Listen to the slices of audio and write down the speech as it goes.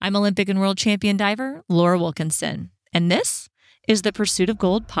I'm Olympic and world champion diver Laura Wilkinson, and this is the Pursuit of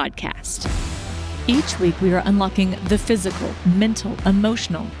Gold podcast. Each week, we are unlocking the physical, mental,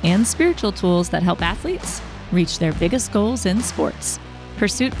 emotional, and spiritual tools that help athletes reach their biggest goals in sports.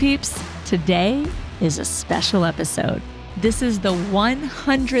 Pursuit peeps, today is a special episode. This is the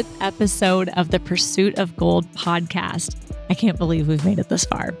 100th episode of the Pursuit of Gold podcast. I can't believe we've made it this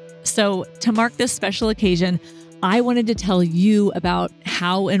far. So to mark this special occasion, I wanted to tell you about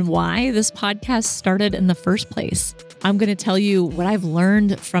how and why this podcast started in the first place. I'm going to tell you what I've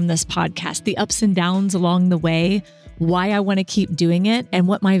learned from this podcast, the ups and downs along the way, why I want to keep doing it, and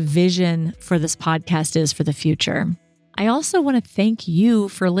what my vision for this podcast is for the future. I also want to thank you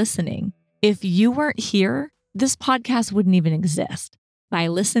for listening. If you weren't here, this podcast wouldn't even exist. By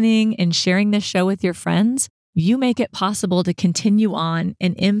listening and sharing this show with your friends, you make it possible to continue on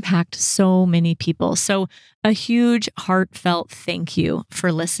and impact so many people. So a huge heartfelt thank you for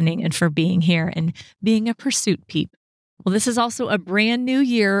listening and for being here and being a Pursuit peep. Well, this is also a brand new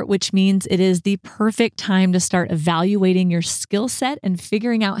year, which means it is the perfect time to start evaluating your skill set and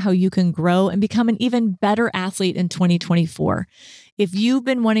figuring out how you can grow and become an even better athlete in 2024. If you've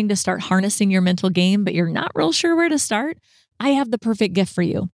been wanting to start harnessing your mental game, but you're not real sure where to start, I have the perfect gift for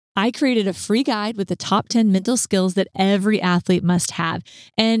you. I created a free guide with the top 10 mental skills that every athlete must have.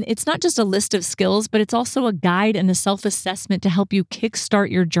 And it's not just a list of skills, but it's also a guide and a self-assessment to help you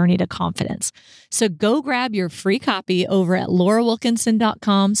kickstart your journey to confidence. So go grab your free copy over at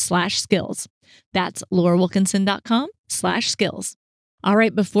laurawilkinson.com/skills. That's laurawilkinson.com/skills. All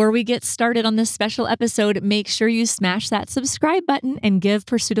right, before we get started on this special episode, make sure you smash that subscribe button and give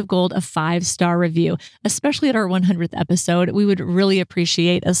Pursuit of Gold a 5-star review, especially at our 100th episode. We would really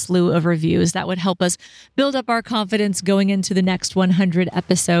appreciate a slew of reviews. That would help us build up our confidence going into the next 100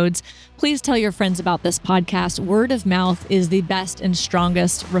 episodes. Please tell your friends about this podcast. Word of mouth is the best and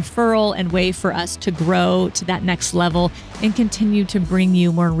strongest referral and way for us to grow to that next level and continue to bring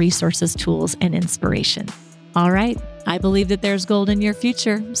you more resources, tools, and inspiration. All right, I believe that there's gold in your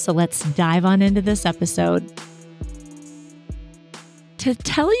future, so let's dive on into this episode. To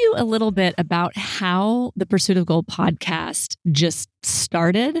tell you a little bit about how the Pursuit of Gold podcast just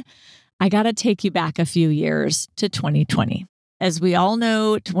started, I got to take you back a few years to 2020. As we all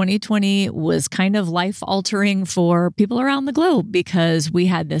know, 2020 was kind of life-altering for people around the globe because we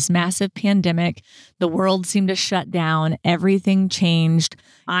had this massive pandemic. The world seemed to shut down. Everything changed.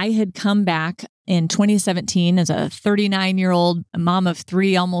 I had come back in 2017 as a 39-year-old mom of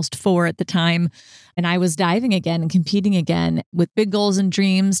 3, almost 4 at the time. And I was diving again and competing again with big goals and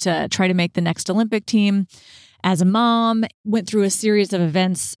dreams to try to make the next Olympic team. As a mom, went through a series of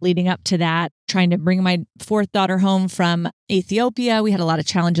events leading up to that, trying to bring my 4th daughter home from Ethiopia. We had a lot of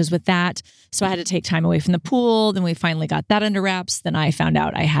challenges with that. So I had to take time away from the pool. Then we finally got that under wraps. Then I found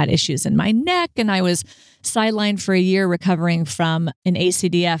out I had issues in my neck and I was sidelined for a year recovering from an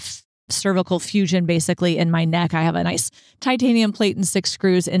ACDF cervical fusion basically in my neck. I have a nice titanium plate and 6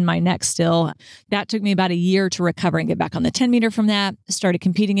 screws in my neck still. That took me about a year to recover and get back on the 10 meter from that, started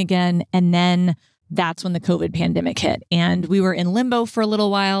competing again. And then that's when the COVID pandemic hit. And we were in limbo for a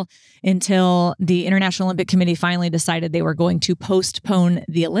little while until the International Olympic Committee finally decided they were going to postpone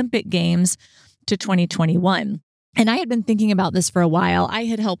the Olympic Games to 2021. And I had been thinking about this for a while. I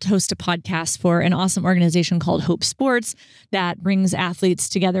had helped host a podcast for an awesome organization called Hope Sports that brings athletes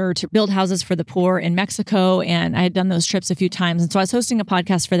together to build houses for the poor in Mexico. And I had done those trips a few times. And so I was hosting a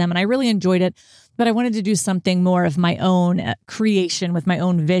podcast for them and I really enjoyed it. But I wanted to do something more of my own creation with my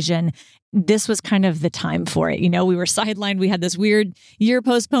own vision. This was kind of the time for it. You know, we were sidelined. We had this weird year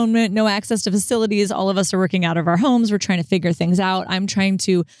postponement, no access to facilities. All of us are working out of our homes. We're trying to figure things out. I'm trying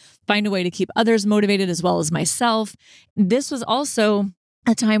to find a way to keep others motivated as well as myself. This was also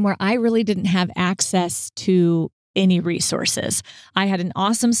a time where I really didn't have access to any resources. I had an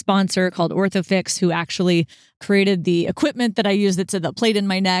awesome sponsor called Orthofix who actually created the equipment that I use that's the plate in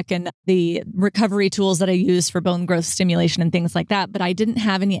my neck and the recovery tools that I use for bone growth stimulation and things like that. But I didn't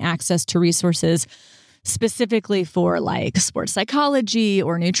have any access to resources specifically for like sports psychology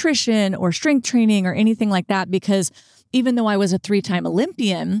or nutrition or strength training or anything like that, because even though I was a 3-time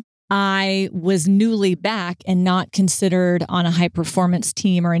Olympian, I was newly back and not considered on a high performance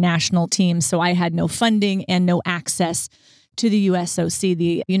team or a national team. So I had no funding and no access to the USOC,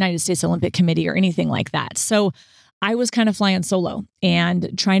 the United States Olympic Committee, or anything like that. So I was kind of flying solo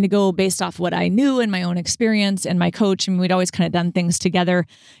and trying to go based off what I knew and my own experience and my coach. And we'd always kind of done things together,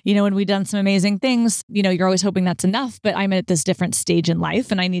 you know, and we'd done some amazing things. You know, you're always hoping that's enough, but I'm at this different stage in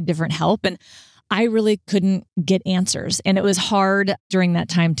life and I need different help. And I really couldn't get answers. And it was hard during that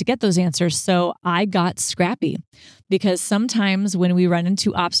time to get those answers. So I got scrappy because sometimes when we run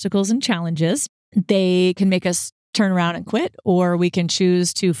into obstacles and challenges, they can make us turn around and quit, or we can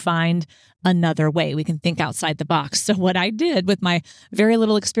choose to find another way. We can think outside the box. So what I did with my very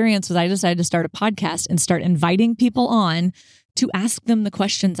little experience was I decided to start a podcast and start inviting people on to ask them the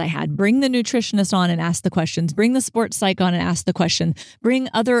questions I had. Bring the nutritionist on and ask the questions. Bring the sports psych on and ask the question. Bring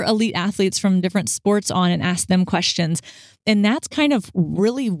other elite athletes from different sports on and ask them questions. And that's kind of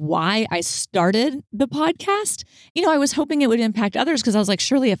really why I started the podcast. I was hoping it would impact others because I was like,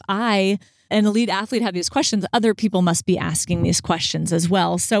 surely if I, an elite athlete, have these questions, other people must be asking these questions as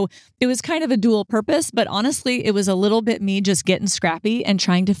well. So it was kind of a dual purpose, but honestly, it was a little bit me just getting scrappy and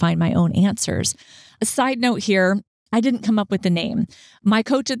trying to find my own answers. A side note here, I didn't come up with the name. My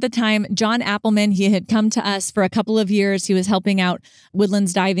coach at the time, John Appleman, he had come to us for a couple of years. He was helping out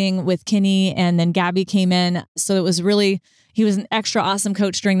Woodlands Diving with Kenny, and then Gabby came in. So it was really, he was an extra awesome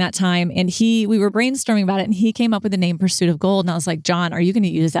coach during that time. And we were brainstorming about it, and he came up with the name Pursuit of Gold. And I was like, John, are you going to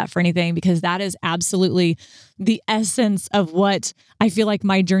use that for anything? Because that is absolutely the essence of what I feel like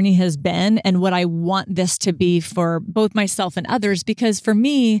my journey has been and what I want this to be for both myself and others. Because for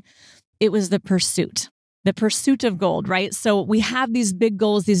me, it was the pursuit of gold, right? So we have these big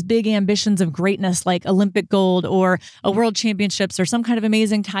goals, these big ambitions of greatness, like Olympic gold or a world championships or some kind of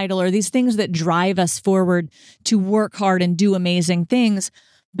amazing title, or these things that drive us forward to work hard and do amazing things.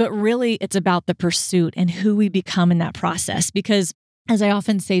 But really, it's about the pursuit and who we become in that process. Because as I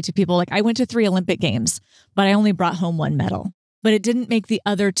often say to people, like, I went to 3 Olympic Games, but I only brought home 1 medal. But it didn't make the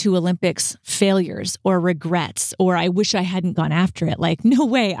other 2 Olympics failures or regrets, or I wish I hadn't gone after it. Like, no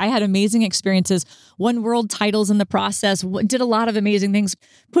way. I had amazing experiences, won world titles in the process, did a lot of amazing things,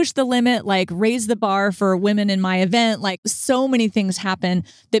 pushed the limit, like raised the bar for women in my event. Like, so many things happened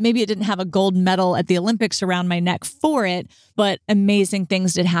that maybe it didn't have a gold medal at the Olympics around my neck for it, but amazing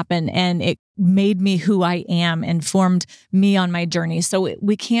things did happen. And it made me who I am and formed me on my journey. So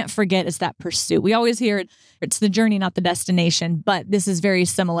we can't forget it's that pursuit. We always hear it's the journey, not the destination, but this is very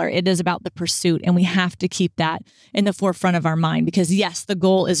similar. It is about the pursuit, and we have to keep that in the forefront of our mind because yes, the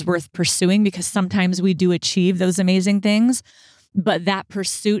goal is worth pursuing because sometimes we do achieve those amazing things, but that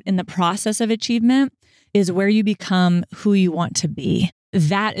pursuit in the process of achievement is where you become who you want to be.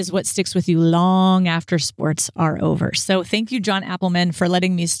 That is what sticks with you long after sports are over. So thank you, John Appleman, for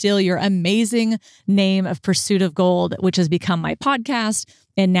letting me steal your amazing name of Pursuit of Gold, which has become my podcast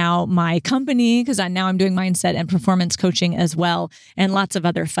and now my company, because now I'm doing mindset and performance coaching as well, and lots of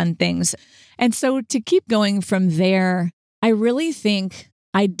other fun things. And so to keep going from there, I really think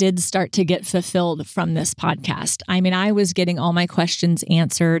I did start to get fulfilled from this podcast. I mean, I was getting all my questions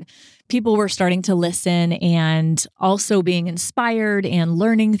answered. People were starting to listen and also being inspired and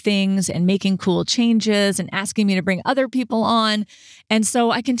learning things and making cool changes and asking me to bring other people on. And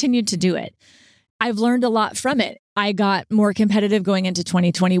so I continued to do it. I've learned a lot from it. I got more competitive going into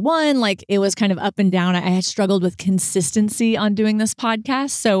 2021. Like, it was kind of up and down. I had struggled with consistency on doing this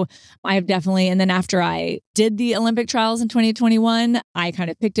podcast. So I have definitely, and then after I did the Olympic trials in 2021, I kind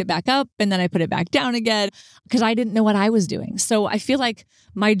of picked it back up and then I put it back down again because I didn't know what I was doing. So I feel like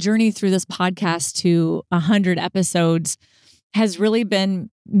my journey through this podcast to 100 episodes has really been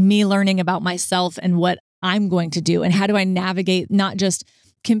me learning about myself and what I'm going to do and how do I navigate not just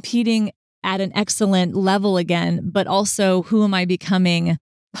competing at an excellent level again, but also who am I becoming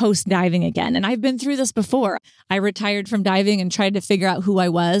post diving again? And I've been through this before. I retired from diving and tried to figure out who I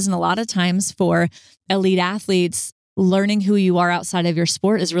was. And a lot of times for elite athletes, learning who you are outside of your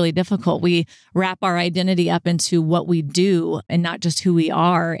sport is really difficult. We wrap our identity up into what we do and not just who we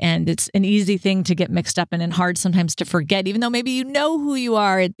are. And it's an easy thing to get mixed up in and hard sometimes to forget, even though maybe you know who you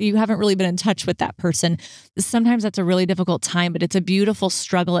are, you haven't really been in touch with that person. Sometimes that's a really difficult time, but it's a beautiful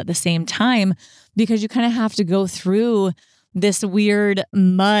struggle at the same time because you kind of have to go through this weird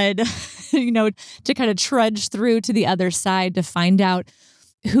mud, to kind of trudge through to the other side to find out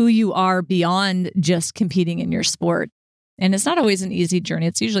who you are beyond just competing in your sport. And it's not always an easy journey.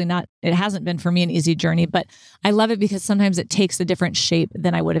 It's usually not, it hasn't been for me an easy journey, but I love it because sometimes it takes a different shape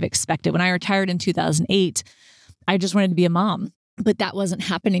than I would have expected. When I retired in 2008, I just wanted to be a mom, but that wasn't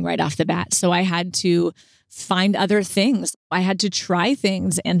happening right off the bat. So I had to find other things. I had to try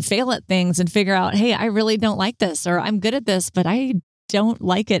things and fail at things and figure out, hey, I really don't like this, or I'm good at this, but I don't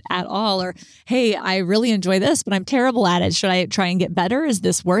like it at all. Or, hey, I really enjoy this, but I'm terrible at it. Should I try and get better? Is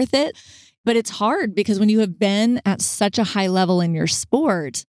this worth it? But it's hard because when you have been at such a high level in your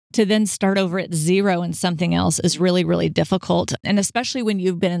sport, to then start over at zero in something else is really, really difficult. And especially when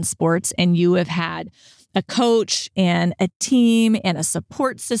you've been in sports and you have had a coach and a team and a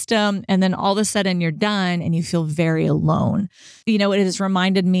support system. And then all of a sudden you're done and you feel very alone. It has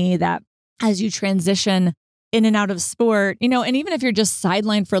reminded me that as you transition in and out of sport, and even if you're just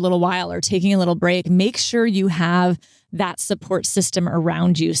sidelined for a little while or taking a little break, make sure you have that support system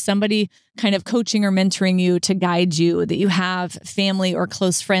around you, somebody kind of coaching or mentoring you to guide you, that you have family or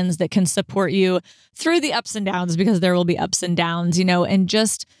close friends that can support you through the ups and downs, because there will be ups and downs, and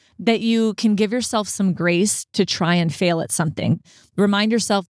just that you can give yourself some grace to try and fail at something. Remind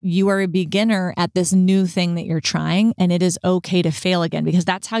yourself you are a beginner at this new thing that you're trying, and it is okay to fail again, because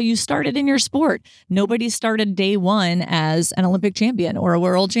that's how you started in your sport. Nobody started day one as an Olympic champion or a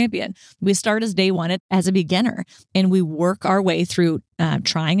world champion. We start as day one as a beginner, and we work our way through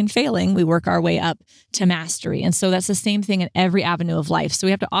trying and failing. We work our way up to mastery. And so that's the same thing in every avenue of life. So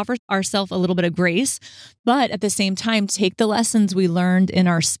we have to offer ourselves a little bit of grace, but at the same time, take the lessons we learned in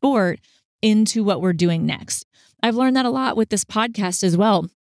our sport into what we're doing next. I've learned that a lot with this podcast as well.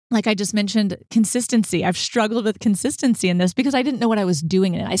 Like I just mentioned, consistency. I've struggled with consistency in this because I didn't know what I was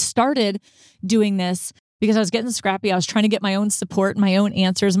doing in it. I started doing this because I was getting scrappy. I was trying to get my own support, my own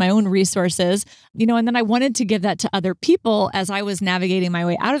answers, my own resources, and then I wanted to give that to other people as I was navigating my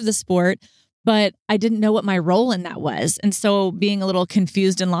way out of the sport, but I didn't know what my role in that was. And so being a little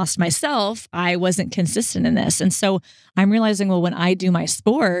confused and lost myself, I wasn't consistent in this. And so I'm realizing, well, when I do my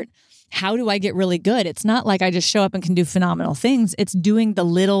sport, how do I get really good? It's not like I just show up and can do phenomenal things. It's doing the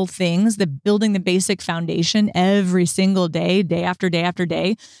little things, building the basic foundation every single day, day after day after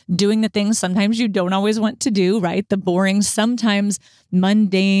day, doing the things sometimes you don't always want to do, right? The boring, sometimes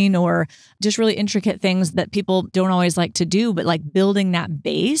mundane or just really intricate things that people don't always like to do, but like building that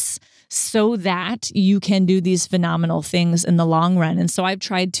base so that you can do these phenomenal things in the long run. And so I've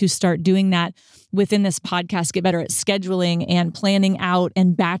tried to start doing that within this podcast, get better at scheduling and planning out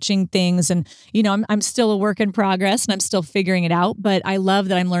and batching things. And, I'm still a work in progress and I'm still figuring it out, but I love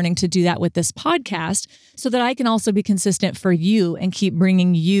that I'm learning to do that with this podcast so that I can also be consistent for you and keep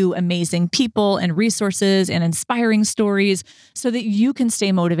bringing you amazing people and resources and inspiring stories so that you can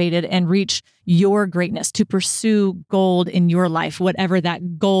stay motivated and reach your greatness, to pursue gold in your life, whatever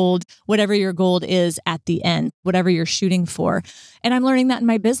your goal is at the end, whatever you're shooting for. And I'm learning that in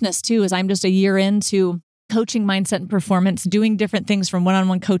my business too, as I'm just a year into coaching mindset and performance, doing different things from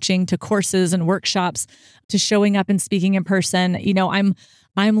one-on-one coaching to courses and workshops to showing up and speaking in person.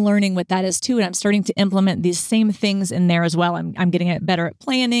 I'm learning what that is too. And I'm starting to implement these same things in there as well. I'm getting better at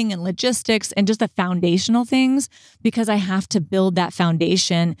planning and logistics and just the foundational things, because I have to build that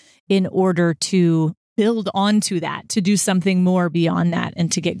foundation in order to build onto that, to do something more beyond that and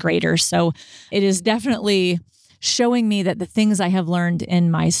to get greater. So it is definitely showing me that the things I have learned in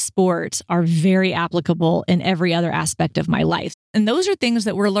my sport are very applicable in every other aspect of my life. And those are things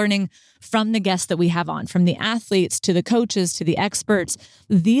that we're learning from the guests that we have on, from the athletes to the coaches to the experts.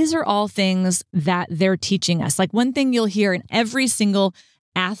 These are all things that they're teaching us. Like one thing you'll hear in every single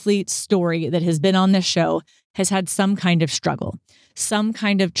athlete story that has been on this show has had some kind of struggle, some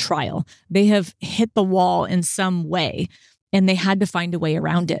kind of trial. They have hit the wall in some way and they had to find a way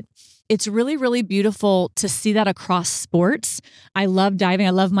around it. It's really, really beautiful to see that across sports. I love diving.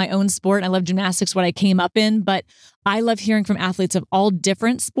 I love my own sport. I love gymnastics, what I came up in, but I love hearing from athletes of all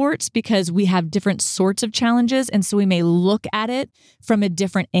different sports because we have different sorts of challenges. And so we may look at it from a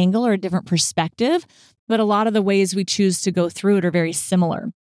different angle or a different perspective, but a lot of the ways we choose to go through it are very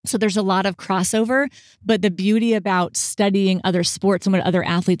similar. So there's a lot of crossover, but the beauty about studying other sports and what other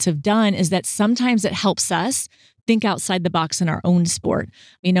athletes have done is that sometimes it helps us think outside the box in our own sport.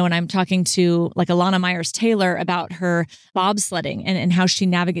 And I'm talking to like Alana Myers-Taylor about her bobsledding and how she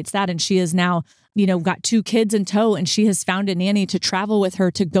navigates that. And she is now, got 2 kids in tow and she has found a nanny to travel with her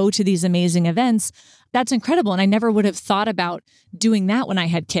to go to these amazing events. That's incredible. And I never would have thought about doing that when I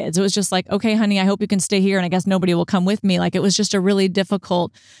had kids. It was just like, okay, honey, I hope you can stay here. And I guess nobody will come with me. Like it was just a really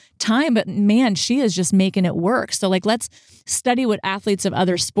difficult time, but man, she is just making it work. So like, let's study what athletes of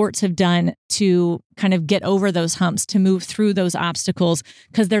other sports have done to kind of get over those humps, to move through those obstacles,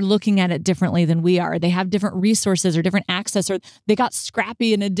 because they're looking at it differently than we are. They have different resources or different access, or they got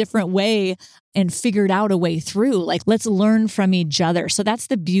scrappy in a different way and figured out a way through. Like, let's learn from each other. So that's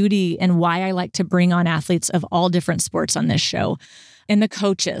the beauty and why I like to bring on athletes of all different sports on this show. And the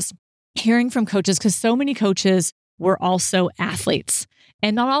coaches, hearing from coaches, because so many coaches were also athletes.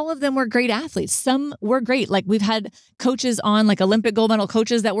 And not all of them were great athletes. Some were great. Like we've had coaches on, like Olympic gold medal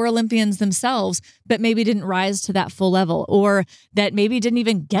coaches that were Olympians themselves, but maybe didn't rise to that full level, or that maybe didn't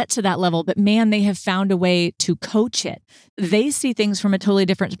even get to that level. But man, they have found a way to coach it. They see things from a totally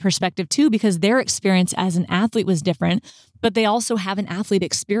different perspective too, because their experience as an athlete was different, but they also have an athlete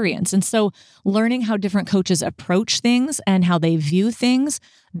experience. And so learning how different coaches approach things and how they view things,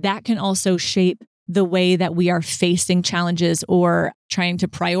 that can also shape the way that we are facing challenges or trying to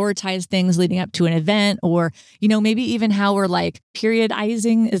prioritize things leading up to an event, or, maybe even how we're like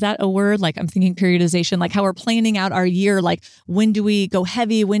periodizing. Is that a word? Like I'm thinking periodization, like how we're planning out our year. Like when do we go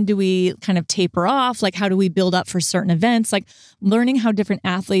heavy? When do we kind of taper off? Like how do we build up for certain events? Like learning how different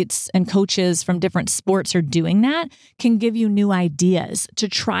athletes and coaches from different sports are doing that can give you new ideas to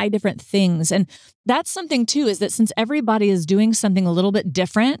try different things. And that's something too, is that since everybody is doing something a little bit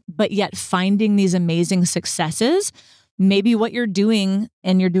different, but yet finding these amazing successes, maybe what you're doing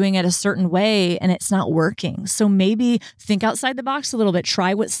and you're doing it a certain way and it's not working. So maybe think outside the box a little bit.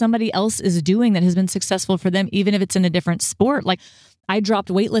 Try what somebody else is doing that has been successful for them, even if it's in a different sport. Like I dropped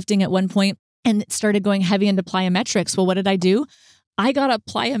weightlifting at one point and started going heavy into plyometrics. Well, what did I do? I got a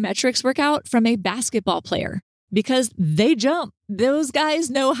plyometrics workout from a basketball player because they jump. Those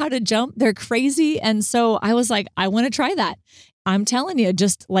guys know how to jump. They're crazy. And so I was like, I want to try that. I'm telling you,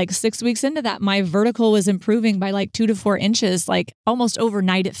 just like 6 weeks into that, my vertical was improving by like 2 to 4 inches, like almost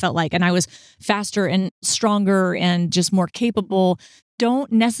overnight, it felt like. And I was faster and stronger and just more capable.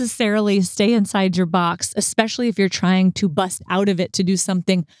 Don't necessarily stay inside your box, especially if you're trying to bust out of it to do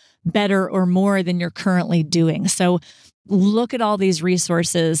something better or more than you're currently doing. So look at all these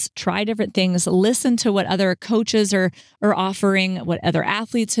resources, try different things, listen to what other coaches are offering, what other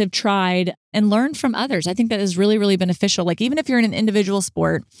athletes have tried, and learn from others. I think that is really, really beneficial. Like even if you're in an individual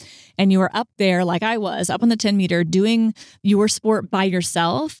sport and you are up there, like I was, up on the 10 meter doing your sport by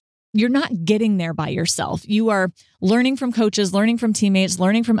yourself, you're not getting there by yourself. You are learning from coaches, learning from teammates,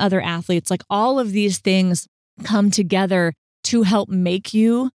 learning from other athletes. Like all of these things come together to help make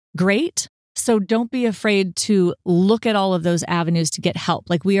you great. So don't be afraid to look at all of those avenues to get help.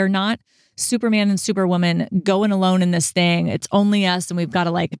 Like we are not Superman and Superwoman going alone in this thing. It's only us and we've got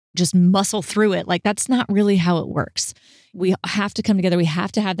to like just muscle through it. Like that's not really how it works. We have to come together. We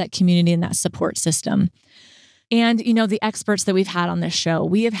have to have that community and that support system. And, the experts that we've had on this show,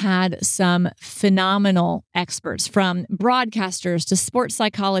 we have had some phenomenal experts, from broadcasters to sports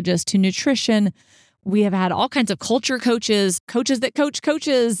psychologists to nutrition. We have had all kinds of culture coaches, coaches that coach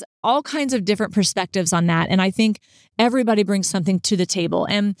coaches, all kinds of different perspectives on that. And I think everybody brings something to the table.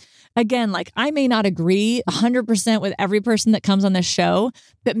 And again, like I may not agree 100% with every person that comes on this show,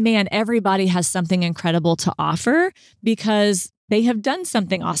 but man, everybody has something incredible to offer because they have done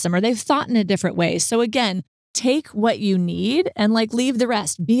something awesome or they've thought in a different way. So again, take what you need and like leave the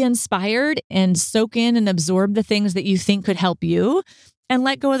rest. Be inspired and soak in and absorb the things that you think could help you. And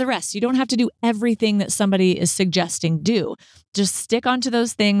let go of the rest. You don't have to do everything that somebody is suggesting do. Just stick onto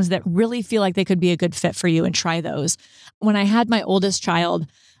those things that really feel like they could be a good fit for you and try those. When I had my oldest child,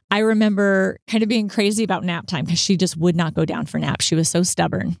 I remember kind of being crazy about nap time because she just would not go down for naps. She was so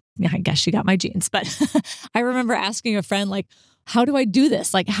stubborn. I guess she got my genes. But I remember asking a friend, like, how do I do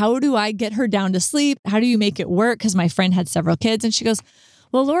this? Like, how do I get her down to sleep? How do you make it work? Because my friend had several kids. And she goes,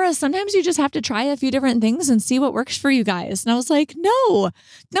 well, Laura, sometimes you just have to try a few different things and see what works for you guys. And I was like, no,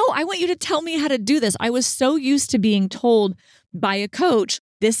 I want you to tell me how to do this. I was so used to being told by a coach,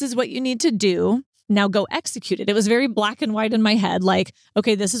 this is what you need to do. Now go execute it. It was very black and white in my head. Like,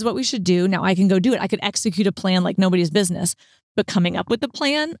 okay, this is what we should do. Now I can go do it. I could execute a plan like nobody's business. But coming up with the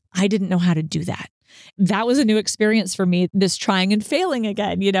plan, I didn't know how to do that. That was a new experience for me, this trying and failing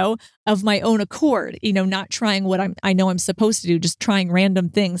again, of my own accord, not trying what I know I'm supposed to do, just trying random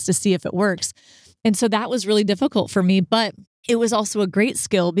things to see if it works. And so that was really difficult for me, but it was also a great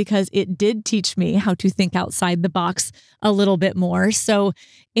skill because it did teach me how to think outside the box a little bit more. So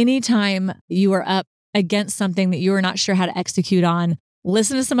anytime you are up against something that you are not sure how to execute on,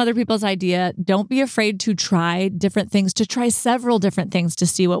 listen to some other people's idea. Don't be afraid to try different things, to try several different things to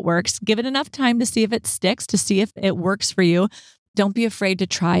see what works. Give it enough time to see if it sticks, to see if it works for you. Don't be afraid to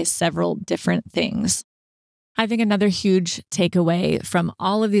try several different things. I think another huge takeaway from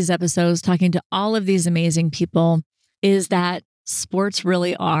all of these episodes, talking to all of these amazing people, is that sports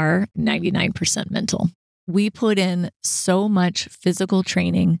really are 99% mental. We put in so much physical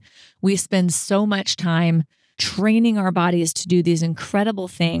training. We spend so much time training our bodies to do these incredible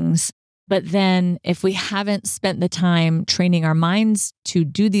things. But then if we haven't spent the time training our minds to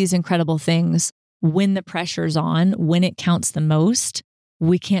do these incredible things when the pressure's on, when it counts the most,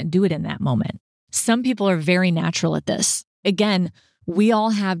 we can't do it in that moment. Some people are very natural at this. Again, we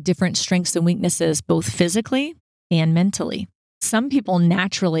all have different strengths and weaknesses, both physically and mentally. Some people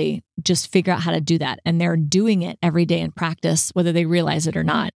naturally just figure out how to do that, and they're doing it every day in practice, whether they realize it or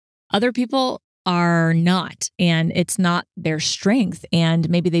not. Other people are not, and it's not their strength, and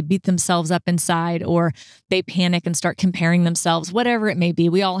maybe they beat themselves up inside, or they panic and start comparing themselves, whatever it may be.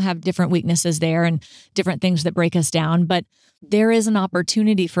 We all have different weaknesses there and different things that break us down, but there is an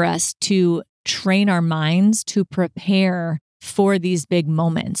opportunity for us to train our minds to prepare for these big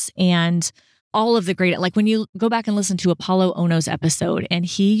moments. And all of the great, like when you go back and listen to Apollo Ohno's episode, and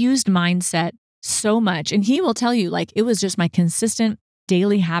he used mindset so much, and he will tell you, like, it was just my consistent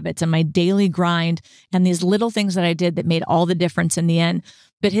daily habits and my daily grind and these little things that I did that made all the difference in the end.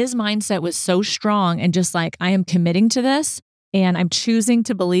 But his mindset was so strong, and just like, I am committing to this and I'm choosing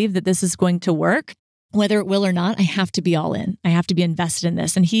to believe that this is going to work. Whether it will or not, I have to be all in. I have to be invested in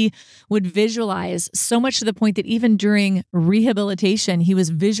this. And he would visualize so much to the point that even during rehabilitation, he was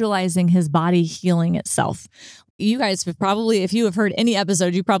visualizing his body healing itself. You guys have probably, if you have heard any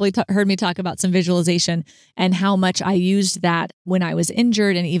episode, you probably heard me talk about some visualization and how much I used that when I was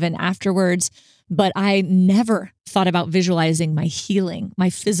injured and even afterwards. But I never thought about visualizing my healing, my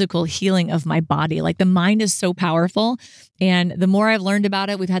physical healing of my body. Like, the mind is so powerful. And the more I've learned about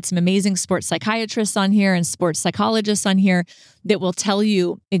it, we've had some amazing sports psychiatrists on here and sports psychologists on here that will tell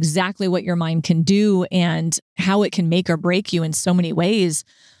you exactly what your mind can do and how it can make or break you in so many ways.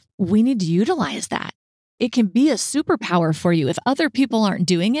 We need to utilize that. It can be a superpower for you if other people aren't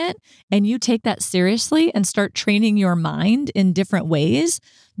doing it, and you take that seriously and start training your mind in different ways,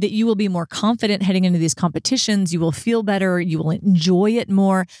 that you will be more confident heading into these competitions. You will feel better. You will enjoy it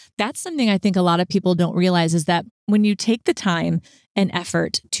more. That's something I think a lot of people don't realize, is that when you take the time and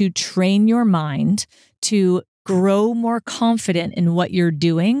effort to train your mind to grow more confident in what you're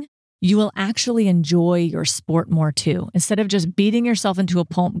doing, you will actually enjoy your sport more too. Instead of just beating yourself into a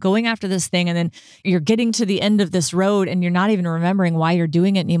pulp, going after this thing, and then you're getting to the end of this road and you're not even remembering why you're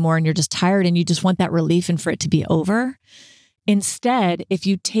doing it anymore, and you're just tired and you just want that relief and for it to be over. Instead, if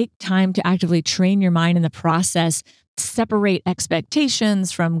you take time to actively train your mind in the process, separate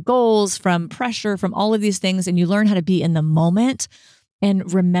expectations from goals, from pressure, from all of these things, and you learn how to be in the moment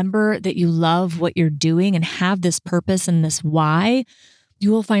and remember that you love what you're doing and have this purpose and this why, you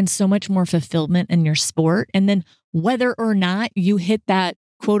will find so much more fulfillment in your sport. And then whether or not you hit that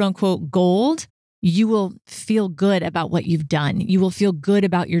quote unquote gold, you will feel good about what you've done. You will feel good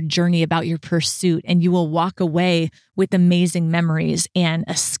about your journey, about your pursuit, and you will walk away with amazing memories and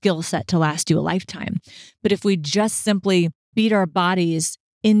a skill set to last you a lifetime. But if we just simply beat our bodies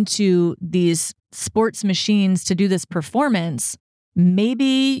into these sports machines to do this performance, maybe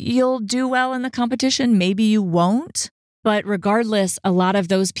you'll do well in the competition, maybe you won't. But regardless, a lot of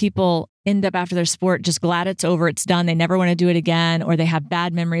those people end up after their sport just glad it's over, it's done. They never want to do it again, or they have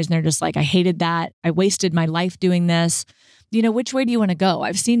bad memories and they're just like, I hated that. I wasted my life doing this. You know, which way do you want to go?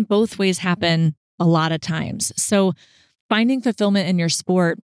 I've seen both ways happen a lot of times. So finding fulfillment in your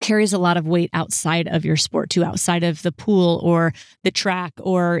sport carries a lot of weight outside of your sport too, outside of the pool or the track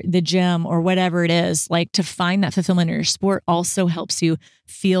or the gym or whatever it is. Like, to find that fulfillment in your sport also helps you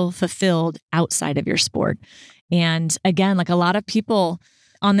feel fulfilled outside of your sport. And again, like, a lot of people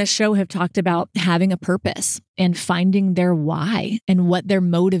on this show have talked about having a purpose and finding their why and what their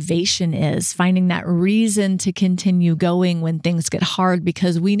motivation is, finding that reason to continue going when things get hard,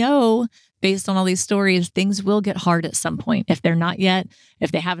 because we know, based on all these stories, things will get hard at some point. If they're not yet,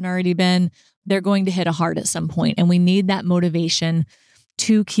 if they haven't already been, they're going to hit a hard at some point. And we need that motivation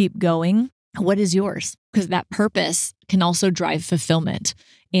to keep going. What is yours? Because that purpose can also drive fulfillment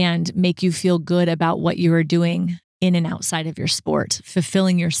and make you feel good about what you are doing in and outside of your sport,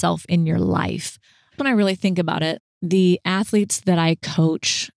 fulfilling yourself in your life. When I really think about it, the athletes that I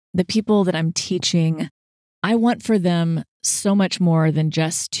coach, the people that I'm teaching, I want for them so much more than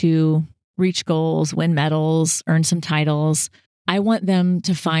just to reach goals, win medals, earn some titles. I want them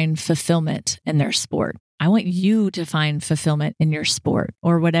to find fulfillment in their sport. I want you to find fulfillment in your sport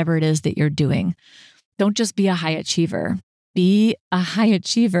or whatever it is that you're doing. Don't just be a high achiever. Be a high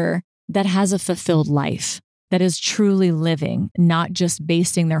achiever that has a fulfilled life, that is truly living, not just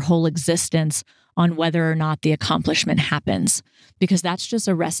basing their whole existence on whether or not the accomplishment happens, because that's just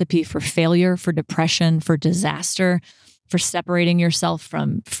a recipe for failure, for depression, for disaster, for separating yourself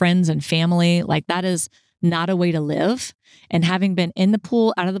from friends and family. Like, that is not a way to live. And having been in the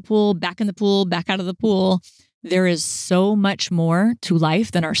pool, out of the pool, back in the pool, back out of the pool, there is so much more to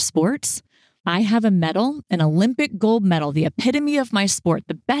life than our sports. I have a medal, an Olympic gold medal, the epitome of my sport,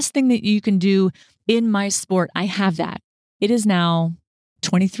 the best thing that you can do in my sport. I have that. It is now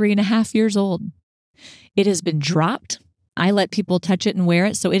 23 and a half years old. It has been dropped I let people touch it and wear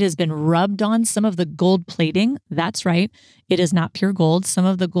it. So it has been rubbed on. Some of the gold plating, that's right, it is not pure gold. Some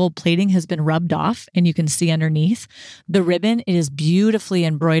of the gold plating has been rubbed off and you can see underneath. The ribbon, it is beautifully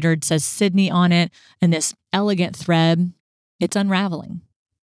embroidered, says Sydney on it, and this elegant thread. It's unraveling.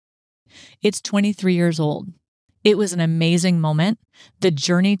 It's 23 years old. It was an amazing moment. The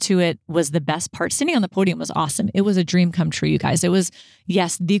journey to it was the best part. Sitting on the podium was awesome. It was a dream come true, you guys. It was,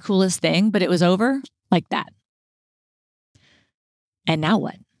 yes, the coolest thing, but it was over like that. And now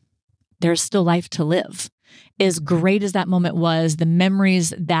what? There's still life to live. As great as that moment was, the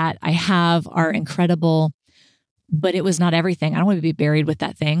memories that I have are incredible, but it was not everything. I don't want to be buried with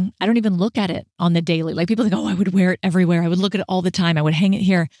that thing. I don't even look at it on the daily. Like people think, oh, I would wear it everywhere. I would look at it all the time. I would hang it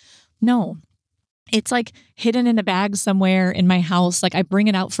here. No, it's like hidden in a bag somewhere in my house. Like I bring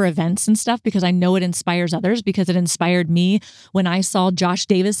it out for events and stuff because I know it inspires others, because it inspired me when I saw Josh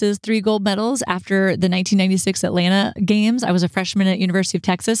Davis's 3 gold medals after the 1996 Atlanta games. I was a freshman at University of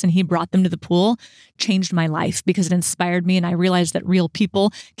Texas and he brought them to the pool. Changed my life because it inspired me. And I realized that real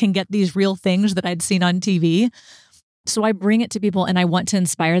people can get these real things that I'd seen on TV. So I bring it to people and I want to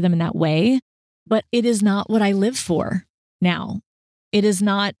inspire them in that way. But it is not what I live for now. It is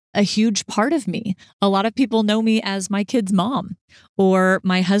not a huge part of me. A lot of people know me as my kid's mom or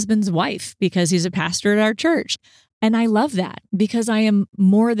my husband's wife because he's a pastor at our church. And I love that because I am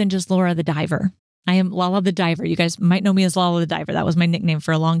more than just Laura the Diver. I am Lala the Diver. You guys might know me as Lala the Diver. That was my nickname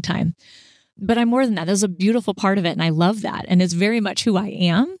for a long time. But I'm more than that. There's a beautiful part of it. And I love that. And it's very much who I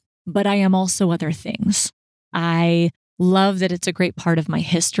am, but I am also other things. I love that it's a great part of my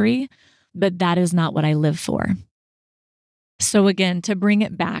history, but that is not what I live for. So again, to bring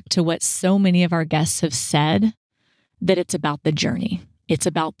it back to what so many of our guests have said, that it's about the journey. It's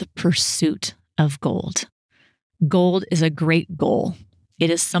about the pursuit of gold. Gold is a great goal.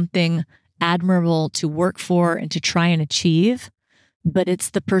 It is something admirable to work for and to try and achieve, but it's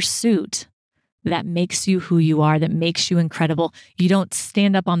the pursuit that makes you who you are, that makes you incredible. You don't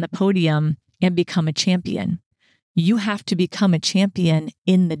stand up on the podium and become a champion. You have to become a champion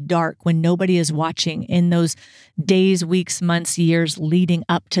in the dark when nobody is watching, in those days, weeks, months, years leading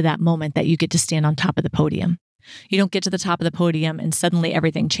up to that moment that you get to stand on top of the podium. You don't get to the top of the podium and suddenly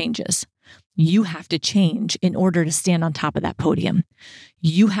everything changes. You have to change in order to stand on top of that podium.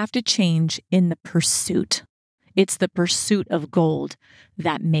 You have to change in the pursuit. It's the pursuit of gold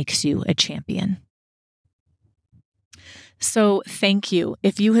that makes you a champion. So thank you.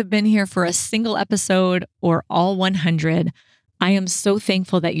 If you have been here for a single episode or all 100, I am so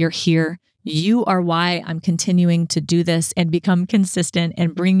thankful that you're here. You are why I'm continuing to do this and become consistent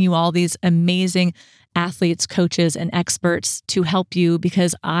and bring you all these amazing athletes, coaches, and experts to help you,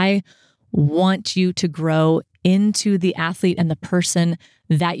 because I want you to grow into the athlete and the person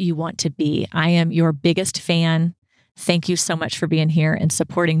that you want to be. I am your biggest fan. Thank you so much for being here and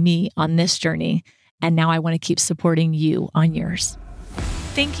supporting me on this journey. And now I want to keep supporting you on yours.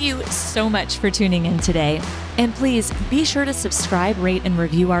 Thank you so much for tuning in today. And please be sure to subscribe, rate, and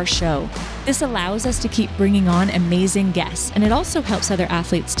review our show. This allows us to keep bringing on amazing guests, and it also helps other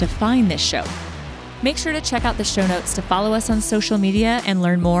athletes to find this show. Make sure to check out the show notes to follow us on social media and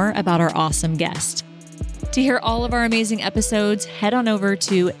learn more about our awesome guest. To hear all of our amazing episodes, head on over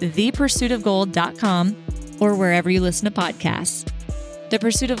to thepursuitofgold.com or wherever you listen to podcasts. The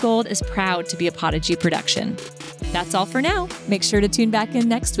Pursuit of Gold is proud to be a Podigy production. That's all for now. Make sure to tune back in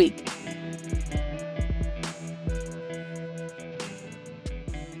next week.